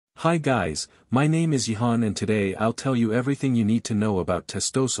Hi guys, my name is Johan and today I'll tell you everything you need to know about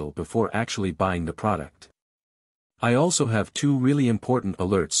Testosil before actually buying the product. I also have two really important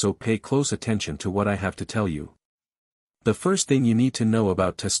alerts, so pay close attention to what I have to tell you. The first thing you need to know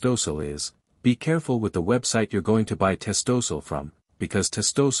about Testosil is, be careful with the website you're going to buy Testosil from, because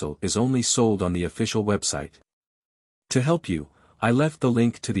Testosil is only sold on the official website. To help you, I left the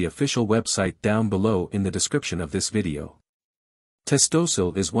link to the official website down below in the description of this video.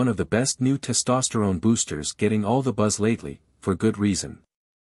 Testosil is one of the best new testosterone boosters getting all the buzz lately, for good reason.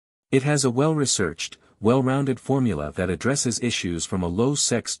 It has a well-researched, well-rounded formula that addresses issues from a low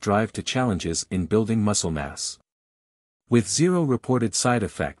sex drive to challenges in building muscle mass. With zero reported side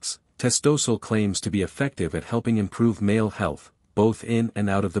effects, Testosil claims to be effective at helping improve male health, both in and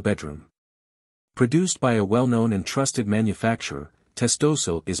out of the bedroom. Produced by a well-known and trusted manufacturer,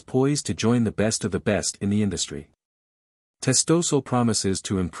 Testosil is poised to join the best of the best in the industry. Testosil promises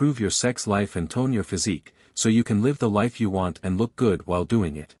to improve your sex life and tone your physique, so you can live the life you want and look good while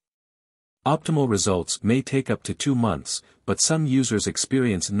doing it. Optimal results may take up to 2 months, but some users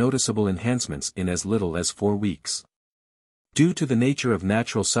experience noticeable enhancements in as little as 4 weeks. Due to the nature of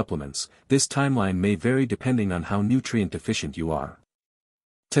natural supplements, this timeline may vary depending on how nutrient deficient you are.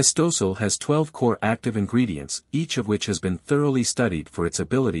 Testosil has 12 core active ingredients, each of which has been thoroughly studied for its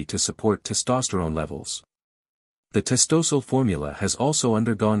ability to support testosterone levels. The Testosil formula has also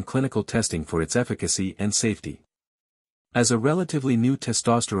undergone clinical testing for its efficacy and safety. As a relatively new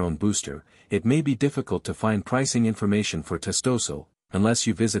testosterone booster, it may be difficult to find pricing information for Testosil, unless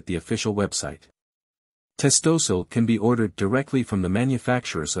you visit the official website. Testosil can be ordered directly from the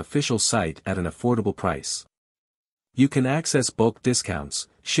manufacturer's official site at an affordable price. You can access bulk discounts,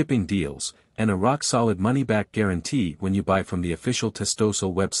 shipping deals, and a rock-solid money-back guarantee when you buy from the official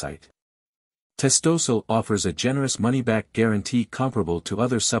Testosil website. Testosil offers a generous money-back guarantee comparable to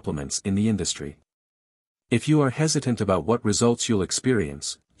other supplements in the industry. If you are hesitant about what results you'll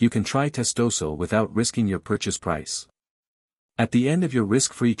experience, you can try Testosil without risking your purchase price. At the end of your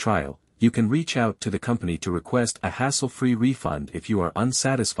risk-free trial, you can reach out to the company to request a hassle-free refund if you are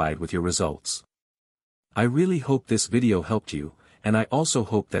unsatisfied with your results. I really hope this video helped you, and I also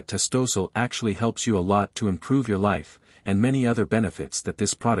hope that Testosil actually helps you a lot to improve your life, and many other benefits that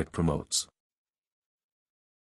this product promotes.